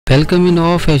Welcome in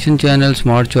our fashion channel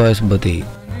Smart Choice Boutique.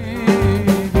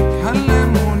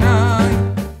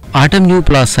 Autumn new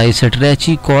plus size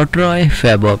stretchy corduroy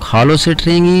fabric, hollow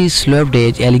stringy sloped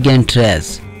edge elegant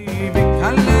dress.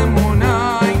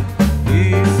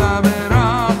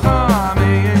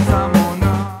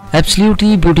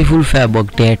 Absolutely beautiful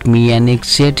fabric that me and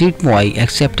excited my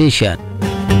acceptation.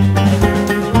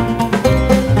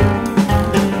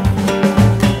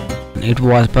 It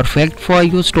was perfect for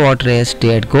your store dress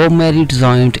that go married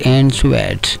joint and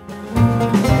sweat.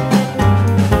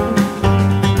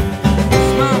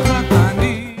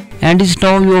 And is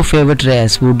now your favorite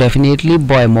dress, would definitely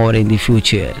buy more in the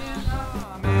future.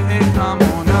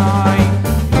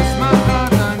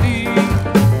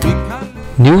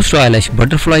 New stylish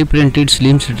butterfly printed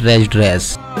slim stretch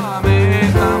dress.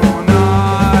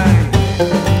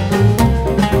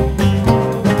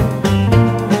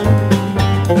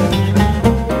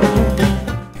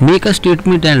 Make a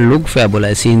statement and look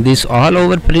fabulous in this all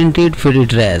over printed fitted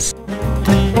dress.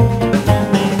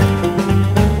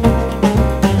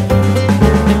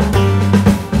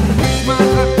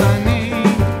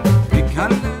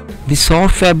 The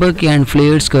soft fabric and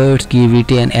flared skirts give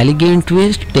it an elegant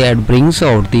twist that brings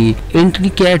out the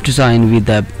intricate design with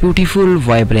a beautiful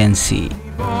vibrancy.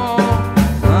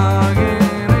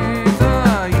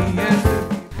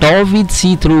 Top with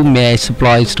see-through mesh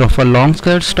spliced ruffle long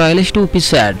skirt stylish two-piece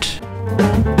set.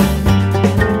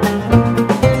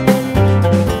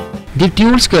 The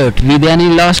tulle skirt with an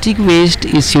elastic waist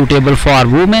is suitable for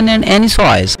women and any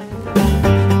size.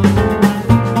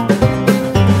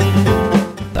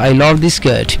 I love this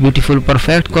skirt, beautiful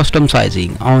perfect custom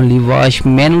sizing, only wash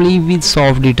manually with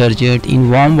soft detergent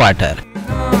in warm water.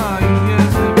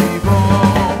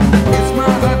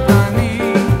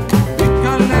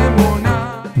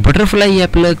 Butterfly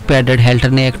applique padded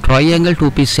halter-neck triangle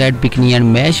two-piece set bikini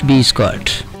and mesh B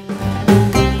skirt.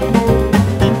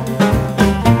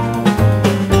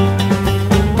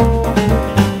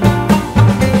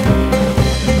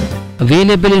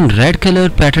 Available in red color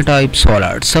pattern type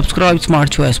solid. Subscribe Smart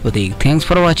Choice Boutique. Thanks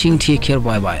for watching. Take care.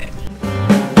 Bye bye.